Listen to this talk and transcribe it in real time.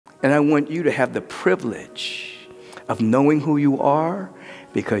And I want you to have the privilege of knowing who you are,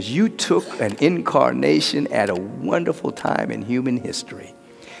 because you took an incarnation at a wonderful time in human history.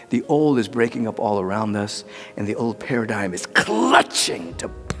 The old is breaking up all around us, and the old paradigm is clutching to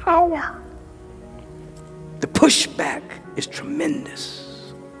power. The pushback is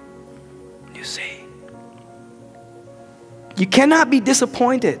tremendous, you see. You cannot be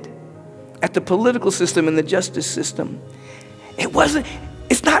disappointed at the political system and the justice system.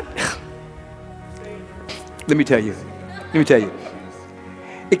 It's not, let me tell you.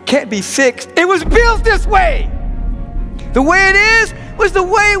 It can't be fixed. It was built this way. The way it is was the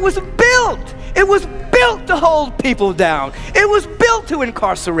way it was built. It was built to hold people down. It was built to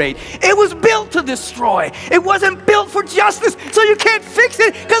incarcerate. It was built to destroy. It wasn't built for justice, so you can't fix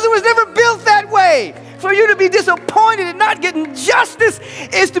it because it was never built that way. For you to be disappointed in not getting justice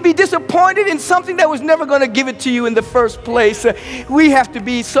is to be disappointed in something that was never going to give it to you in the first place. We have to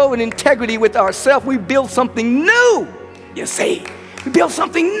be so in integrity with ourselves. We build something new, you see. We build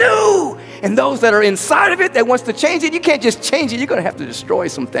something new. And those that are inside of it that wants to change it, you can't just change it. You're going to have to destroy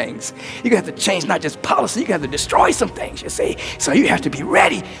some things. You're going to have to change not just policy. You're going to have to destroy some things, you see. So you have to be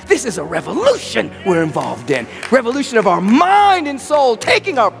ready. This is a revolution we're involved in. Revolution of our mind and soul,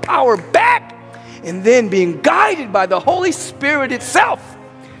 taking our power back and then being guided by the Holy Spirit itself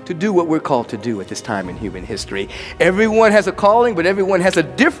to do what we're called to do at this time in human history. Everyone has a calling, but everyone has a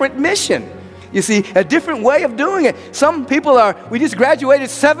different mission. You see, a different way of doing it. Some people we just graduated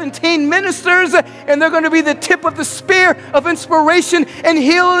 17 ministers, and they're going to be the tip of the spear of inspiration and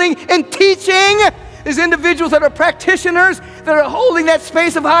healing and teaching. There's individuals that are practitioners that are holding that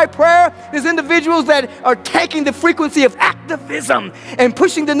space of high prayer. There's individuals that are taking the frequency of activism and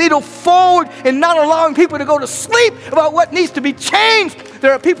pushing the needle forward and not allowing people to go to sleep about what needs to be changed.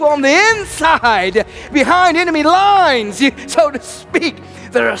 There are people on the inside, behind enemy lines, so to speak,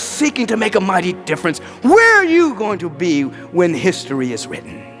 that are seeking to make a mighty difference. Where are you going to be when history is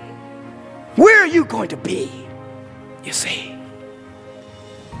written? Where are you going to be? You see,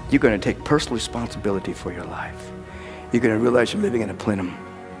 you're going to take personal responsibility for your life. You're going to realize you're living in a plenum,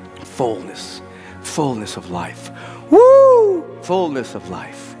 fullness of life. Woo! Fullness of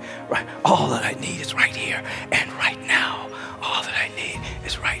life. Right? All that I need is right here and right now. All that I need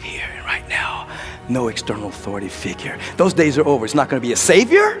is right here and right now. No external authority figure. Those days are over. It's not going to be a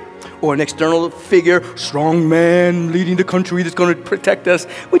savior or an external figure, strong man leading the country that's going to protect us.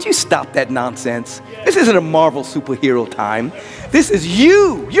 Would you stop that nonsense? This isn't a Marvel superhero time. This is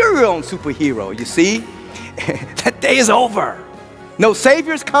you. You're your own superhero, you see? That day is over. No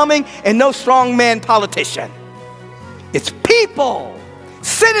savior's coming and no strong man politician. It's people,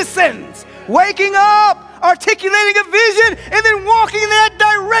 citizens, waking up, articulating a vision, and then walking in that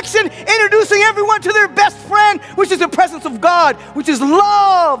direction, introducing everyone to their best friend, which is the presence of God, which is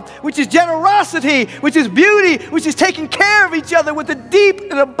love, which is generosity, which is beauty, which is taking care of each other with a deep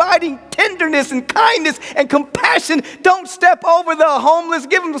and abiding tenderness and kindness and compassion. Don't step over the homeless.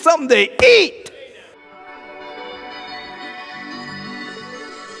 Give them something to eat.